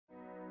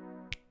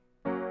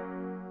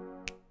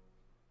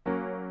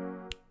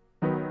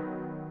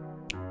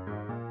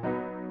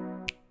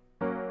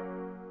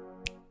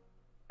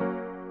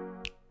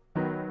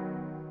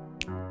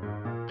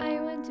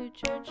to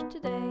church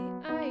today.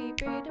 I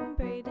prayed and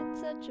prayed,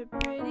 it's such a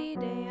pretty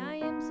day. I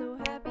am so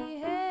happy,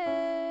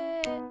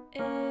 hey,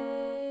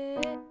 hey,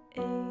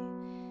 hey.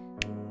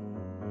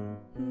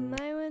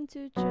 I went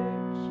to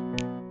church.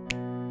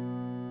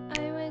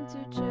 I went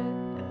to church.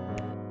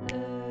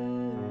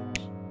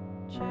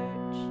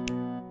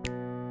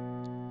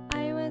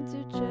 I went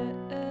to church.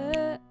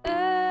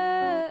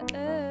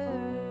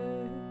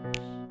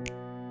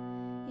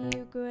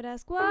 You could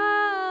ask,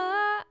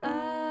 why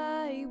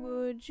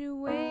would you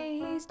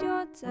waste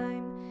your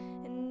time?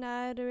 And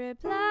I'd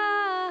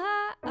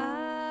reply,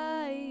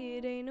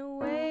 it ain't a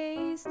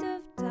waste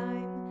of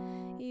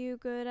time. You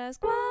could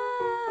ask,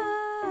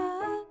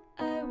 why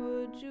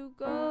would you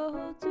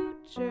go to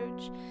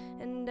church?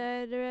 And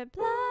I'd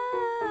reply,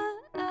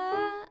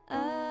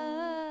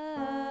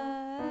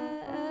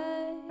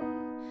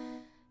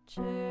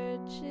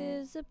 church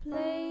is a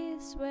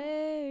place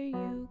where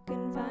you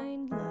can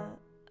find love,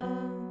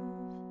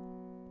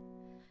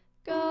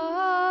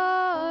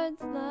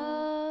 God's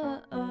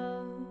love.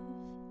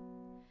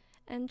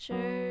 And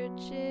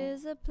church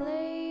is a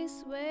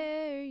place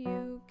where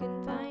you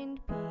can find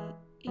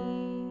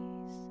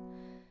peace.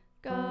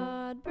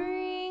 God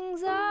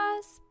brings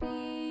us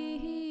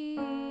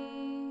peace.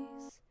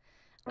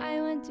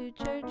 I went to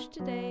church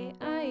today.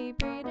 I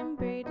prayed and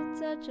prayed. It's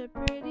such a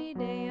pretty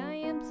day. I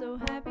am so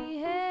happy.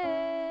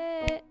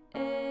 Hey,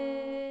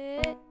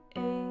 hey,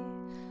 hey.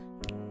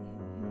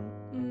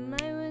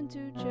 I went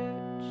to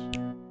church.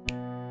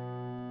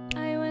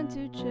 I went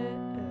to church.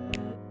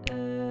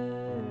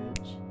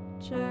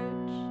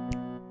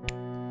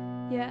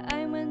 Yeah,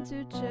 I went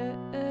to church.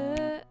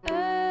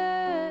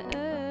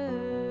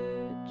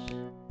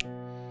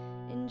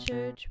 In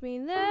church we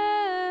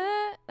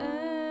learn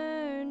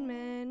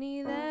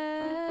many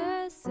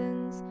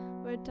lessons.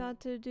 We're taught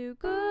to do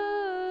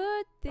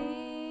good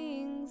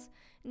things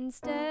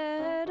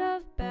instead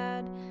of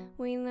bad.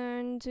 We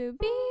learn to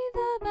be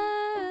the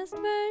best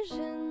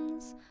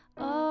versions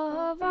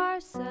of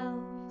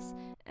ourselves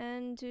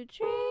and to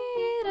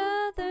treat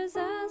others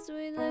as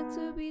we'd like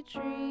to be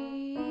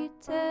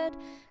treated.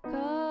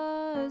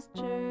 'Cause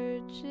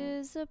church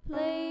is a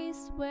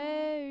place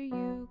where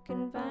you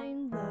can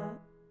find love,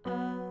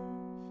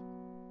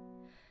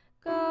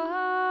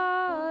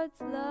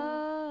 God's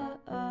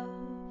love.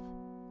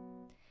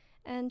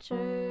 And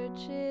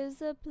church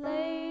is a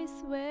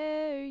place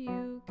where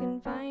you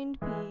can find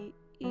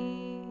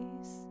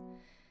peace.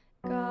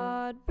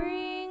 God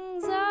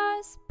brings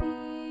us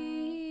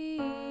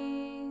peace.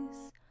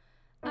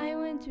 I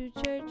went to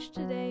church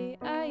today.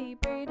 I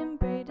prayed and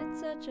prayed. It's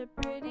such a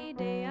pretty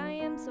day. I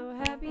am so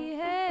happy.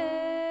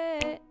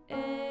 Hey,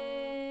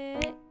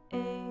 hey,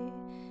 hey.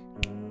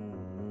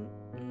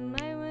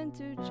 I went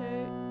to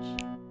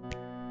church.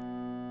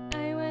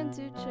 I went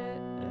to church.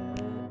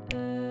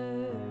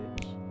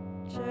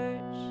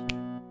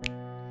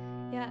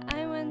 Yeah,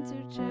 I went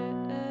to church.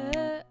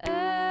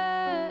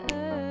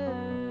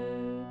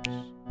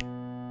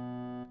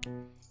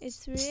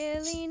 It's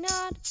really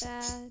not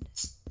bad.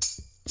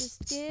 Just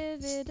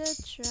give it a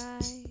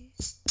try.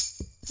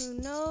 Who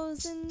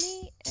knows, in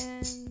the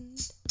end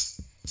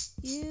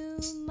you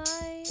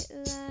might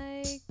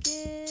like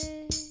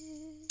it.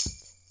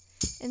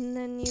 And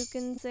then you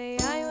can say,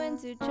 I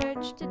went to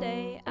church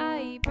today.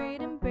 I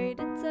prayed and prayed.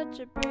 It's such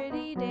a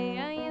pretty day.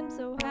 I am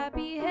so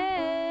happy.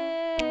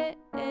 Hey,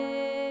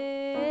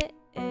 hey,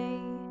 hey.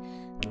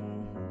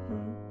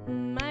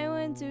 I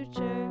went to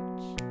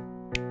church.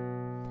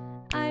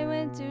 I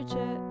went to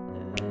church.